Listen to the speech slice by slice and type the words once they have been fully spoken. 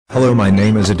Hello, my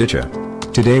name is Aditya.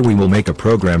 Today we will make a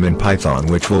program in Python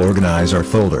which will organize our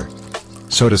folder.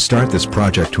 So to start this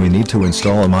project we need to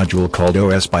install a module called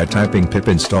OS by typing pip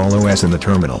install OS in the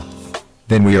terminal.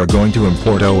 Then we are going to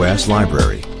import OS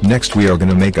library. Next we are going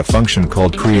to make a function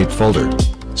called create folder.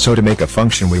 So to make a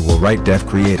function we will write def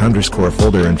create _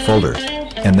 folder and folder.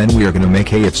 And then we are going to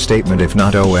make a if statement if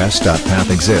not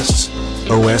os.path exists.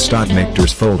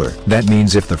 os.makers folder. That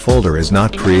means if the folder is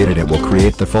not created it will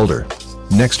create the folder.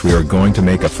 Next we are going to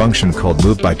make a function called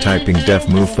move by typing def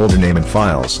move folder name and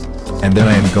files. And then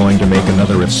I am going to make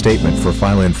another if statement for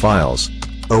file in files.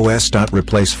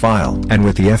 os.replace file. And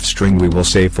with the f string we will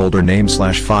say folder name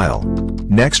 / file.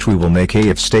 Next we will make a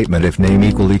if statement if name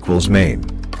equals main.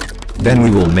 Then we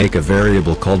will make a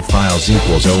variable called files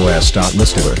equals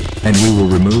os.listener, and we will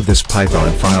remove this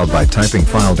Python file by typing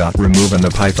file.remove in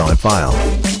the Python file.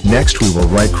 Next we will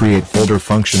write create folder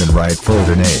function and write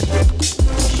folder name.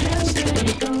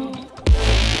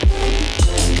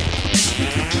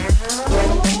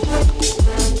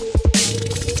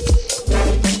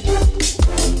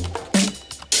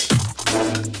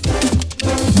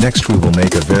 Next we will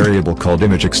make a variable called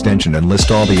image extension and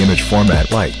list all the image format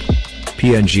like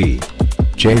PNG,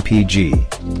 JPG,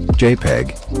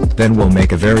 JPEG. Then we'll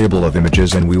make a variable of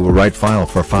images and we will write file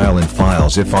for file in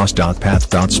files if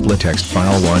os.path.splittext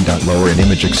file1.lower in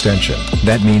image extension.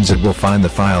 That means it will find the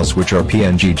files which are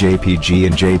PNG, JPG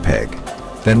and JPEG.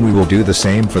 Then we will do the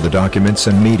same for the documents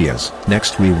and medias.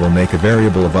 Next we will make a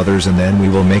variable of others and then we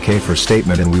will make a for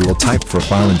statement and we will type for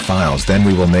file and files. Then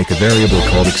we will make a variable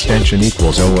called extension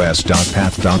equals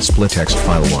os.path.splittext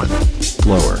file1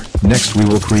 lower. Next we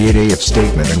will create a if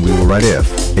statement and we will write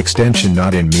if extension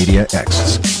not in media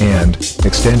exts and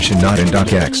extension not in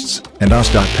docxts and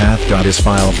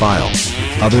os.path.isFile file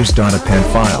others.append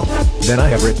file. Then I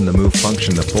have written the move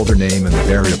function, the folder name and the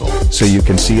variable, so you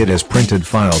can see it has printed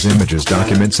files, images,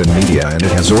 documents and media, and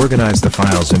it has organized the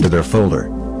files into their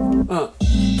folder.